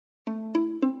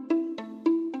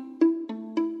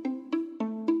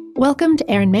Welcome to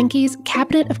Aaron Mahnke's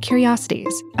Cabinet of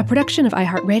Curiosities, a production of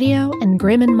iHeartRadio and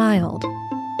Grim and Mild.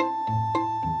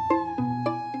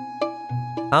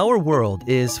 Our world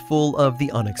is full of the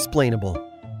unexplainable.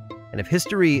 And if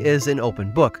history is an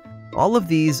open book, all of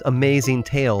these amazing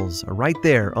tales are right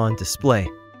there on display,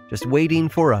 just waiting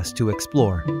for us to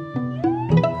explore.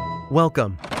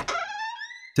 Welcome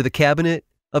to the Cabinet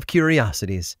of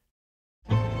Curiosities.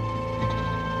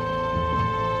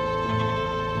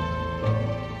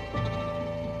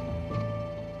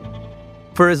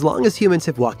 For as long as humans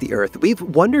have walked the earth, we've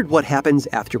wondered what happens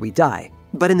after we die.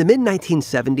 But in the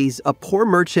mid-1970s, a poor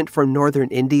merchant from northern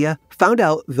India found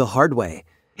out the hard way.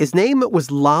 His name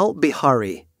was Lal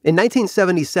Bihari. In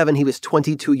 1977, he was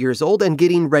 22 years old and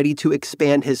getting ready to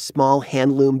expand his small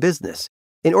handloom business.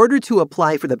 In order to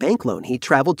apply for the bank loan, he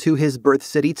traveled to his birth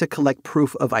city to collect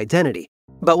proof of identity.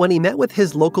 But when he met with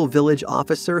his local village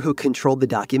officer who controlled the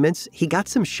documents, he got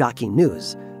some shocking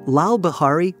news. Lal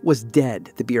Bihari was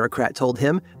dead, the bureaucrat told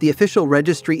him. The official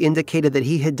registry indicated that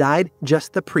he had died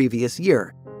just the previous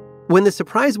year. When the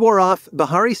surprise wore off,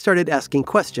 Bihari started asking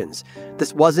questions.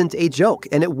 This wasn't a joke,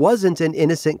 and it wasn't an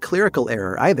innocent clerical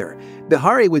error either.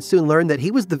 Bihari would soon learn that he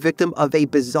was the victim of a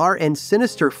bizarre and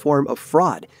sinister form of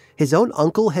fraud. His own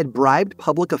uncle had bribed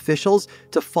public officials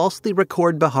to falsely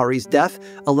record Bihari's death,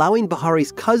 allowing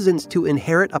Bihari's cousins to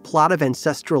inherit a plot of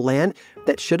ancestral land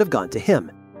that should have gone to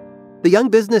him. The young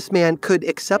businessman could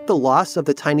accept the loss of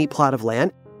the tiny plot of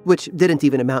land, which didn't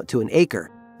even amount to an acre.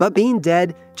 But being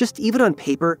dead, just even on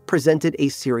paper, presented a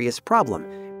serious problem.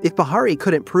 If Bihari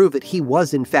couldn't prove that he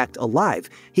was in fact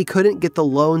alive, he couldn't get the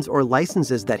loans or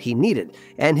licenses that he needed,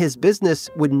 and his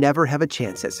business would never have a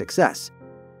chance at success.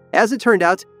 As it turned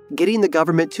out, getting the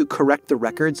government to correct the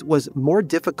records was more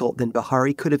difficult than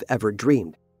Bihari could have ever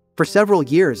dreamed. For several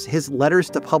years, his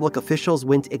letters to public officials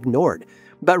went ignored.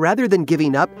 But rather than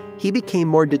giving up, he became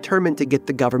more determined to get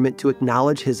the government to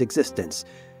acknowledge his existence.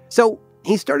 So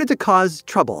he started to cause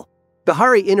trouble.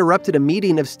 Bihari interrupted a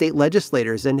meeting of state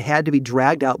legislators and had to be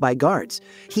dragged out by guards.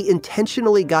 He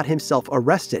intentionally got himself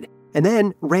arrested and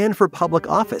then ran for public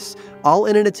office, all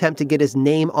in an attempt to get his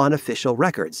name on official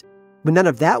records. When none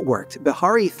of that worked,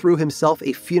 Bihari threw himself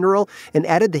a funeral and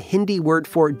added the Hindi word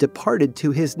for departed to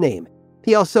his name.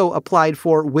 He also applied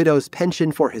for widow's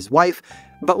pension for his wife,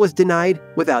 but was denied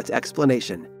without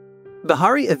explanation.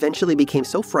 Bihari eventually became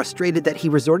so frustrated that he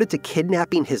resorted to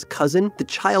kidnapping his cousin, the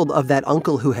child of that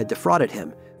uncle who had defrauded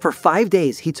him. For 5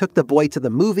 days, he took the boy to the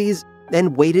movies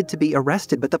and waited to be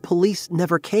arrested, but the police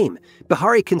never came.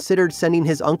 Bihari considered sending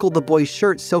his uncle the boy's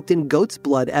shirt soaked in goat's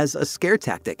blood as a scare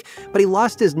tactic, but he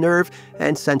lost his nerve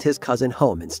and sent his cousin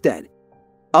home instead.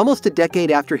 Almost a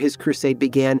decade after his crusade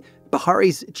began,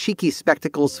 Bihari's cheeky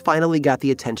spectacles finally got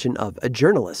the attention of a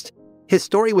journalist. His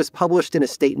story was published in a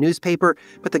state newspaper,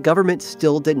 but the government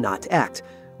still did not act.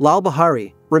 Lal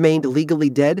Bihari remained legally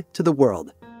dead to the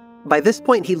world. By this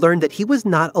point, he learned that he was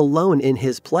not alone in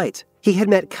his plight. He had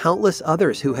met countless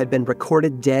others who had been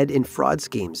recorded dead in fraud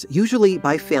schemes, usually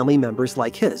by family members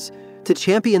like his. To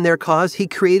champion their cause, he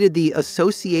created the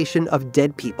Association of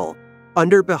Dead People.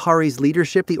 Under Bihari's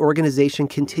leadership, the organization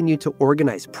continued to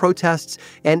organize protests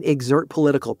and exert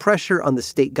political pressure on the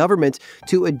state government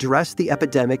to address the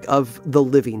epidemic of the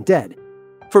living dead.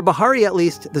 For Bihari, at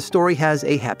least, the story has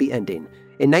a happy ending.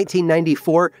 In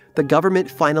 1994, the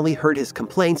government finally heard his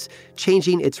complaints,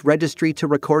 changing its registry to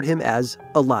record him as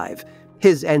alive.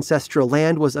 His ancestral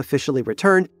land was officially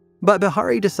returned, but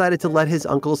Bihari decided to let his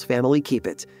uncle's family keep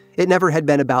it. It never had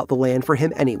been about the land for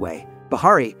him anyway.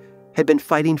 Bihari had been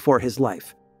fighting for his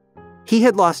life. He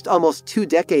had lost almost 2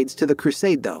 decades to the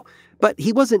crusade, though, but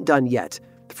he wasn't done yet.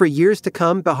 For years to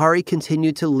come, Bihari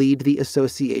continued to lead the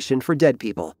Association for Dead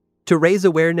People. To raise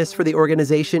awareness for the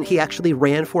organization, he actually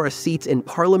ran for a seat in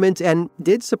parliament and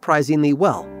did surprisingly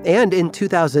well. And in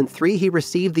 2003, he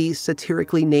received the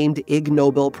satirically named Ig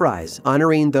Nobel Prize,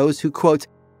 honoring those who, quote,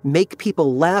 make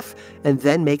people laugh and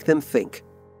then make them think.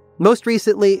 Most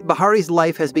recently, Bihari's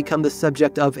life has become the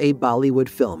subject of a Bollywood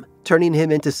film, turning him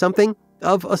into something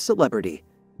of a celebrity.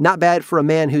 Not bad for a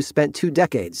man who spent 2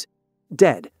 decades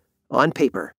dead on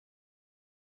paper.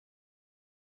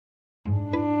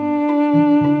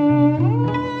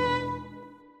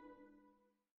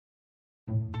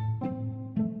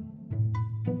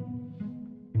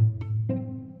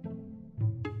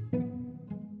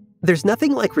 There's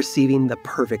nothing like receiving the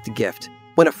perfect gift.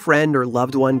 When a friend or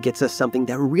loved one gets us something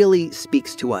that really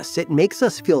speaks to us, it makes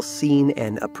us feel seen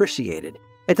and appreciated.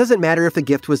 It doesn't matter if the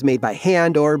gift was made by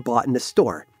hand or bought in a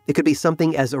store. It could be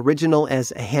something as original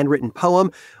as a handwritten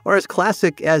poem or as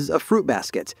classic as a fruit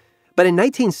basket. But in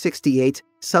 1968,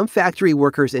 Some factory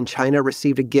workers in China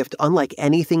received a gift unlike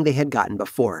anything they had gotten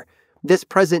before. This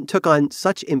present took on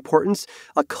such importance,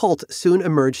 a cult soon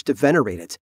emerged to venerate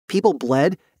it. People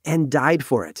bled and died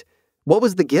for it. What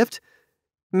was the gift?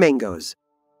 Mangoes.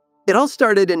 It all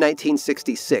started in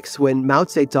 1966 when Mao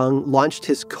Zedong launched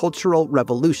his Cultural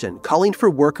Revolution, calling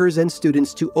for workers and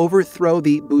students to overthrow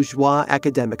the bourgeois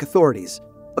academic authorities.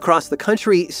 Across the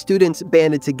country, students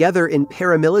banded together in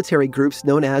paramilitary groups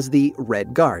known as the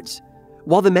Red Guards.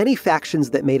 While the many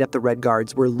factions that made up the Red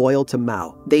Guards were loyal to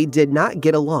Mao, they did not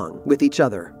get along with each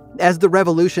other. As the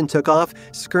revolution took off,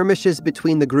 skirmishes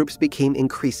between the groups became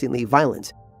increasingly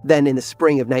violent. Then, in the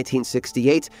spring of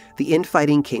 1968, the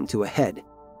infighting came to a head.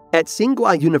 At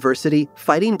Tsinghua University,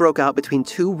 fighting broke out between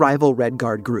two rival Red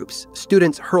Guard groups.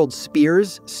 Students hurled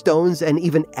spears, stones, and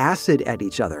even acid at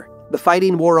each other. The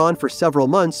fighting wore on for several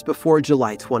months before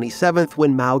July 27th,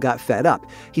 when Mao got fed up.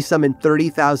 He summoned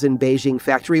 30,000 Beijing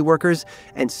factory workers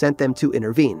and sent them to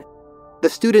intervene. The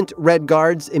student Red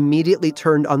Guards immediately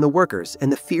turned on the workers,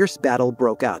 and the fierce battle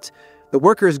broke out. The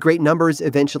workers' great numbers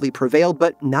eventually prevailed,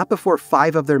 but not before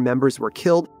 5 of their members were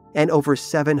killed and over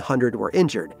 700 were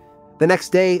injured. The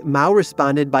next day, Mao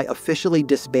responded by officially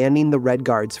disbanding the Red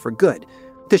Guards for good.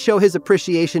 To show his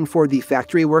appreciation for the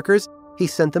factory workers, he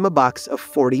sent them a box of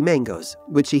 40 mangoes,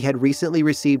 which he had recently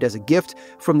received as a gift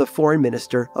from the foreign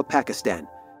minister of Pakistan.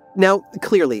 Now,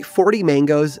 clearly, 40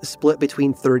 mangoes split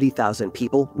between 30,000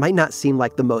 people might not seem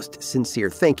like the most sincere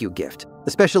thank you gift,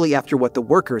 especially after what the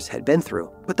workers had been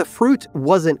through. But the fruit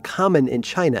wasn't common in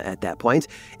China at that point,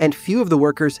 and few of the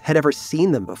workers had ever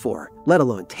seen them before, let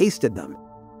alone tasted them.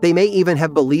 They may even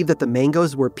have believed that the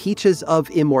mangoes were peaches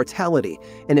of immortality,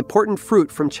 an important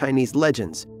fruit from Chinese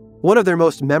legends. One of their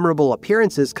most memorable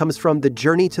appearances comes from The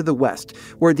Journey to the West,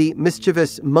 where the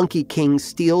mischievous Monkey King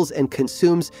steals and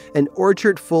consumes an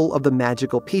orchard full of the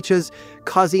magical peaches,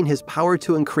 causing his power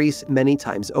to increase many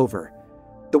times over.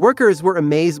 The workers were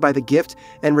amazed by the gift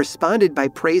and responded by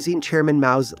praising Chairman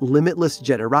Mao's limitless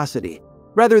generosity.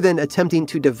 Rather than attempting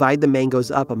to divide the mangoes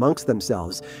up amongst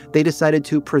themselves, they decided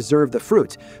to preserve the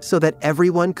fruit so that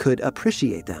everyone could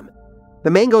appreciate them. The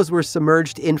mangoes were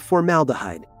submerged in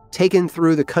formaldehyde, taken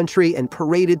through the country and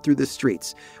paraded through the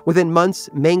streets. Within months,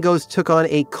 mangoes took on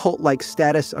a cult-like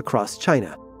status across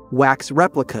China. Wax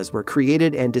replicas were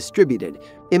created and distributed.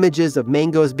 Images of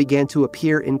mangoes began to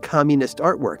appear in communist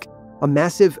artwork. A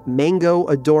massive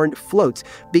mango-adorned float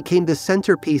became the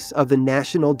centerpiece of the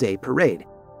National Day Parade.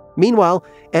 Meanwhile,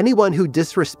 anyone who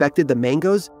disrespected the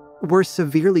mangoes were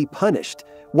severely punished.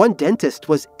 One dentist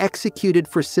was executed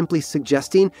for simply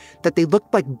suggesting that they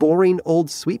looked like boring old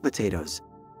sweet potatoes.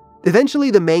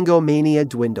 Eventually, the mango mania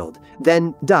dwindled,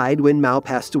 then died when Mao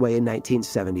passed away in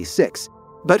 1976.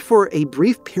 But for a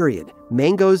brief period,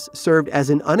 mangoes served as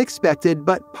an unexpected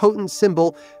but potent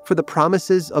symbol for the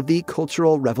promises of the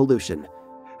Cultural Revolution.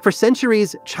 For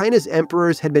centuries, China's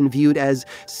emperors had been viewed as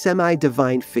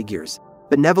semi-divine figures,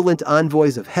 benevolent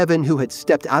envoys of heaven who had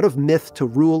stepped out of myth to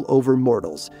rule over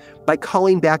mortals. By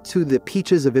calling back to the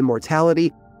peaches of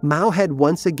immortality, Mao had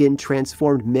once again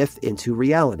transformed myth into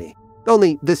reality.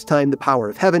 Only this time the power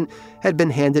of heaven had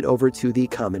been handed over to the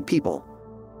common people.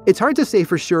 It's hard to say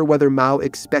for sure whether Mao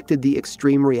expected the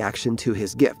extreme reaction to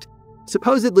his gift.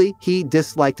 Supposedly, he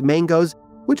disliked mangoes,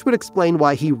 which would explain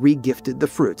why he re-gifted the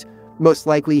fruit. Most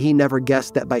likely, he never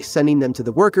guessed that by sending them to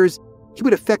the workers, he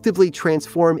would effectively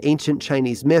transform ancient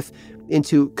Chinese myth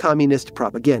into communist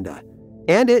propaganda.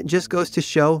 And it just goes to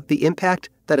show the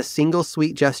impact that a single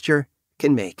sweet gesture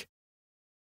can make.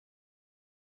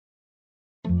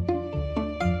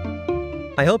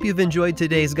 I hope you've enjoyed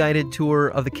today's guided tour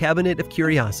of the Cabinet of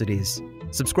Curiosities.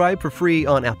 Subscribe for free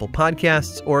on Apple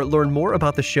Podcasts or learn more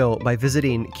about the show by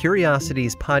visiting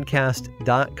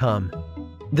curiositiespodcast.com.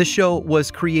 This show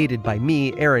was created by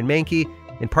me, Aaron Mahnke,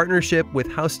 in partnership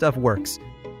with How Stuff Works.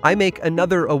 I make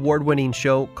another award-winning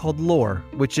show called Lore,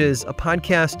 which is a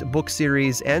podcast, book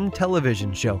series, and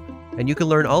television show, and you can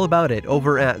learn all about it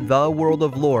over at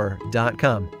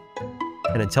theworldoflore.com.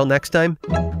 And until next time,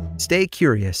 stay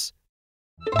curious.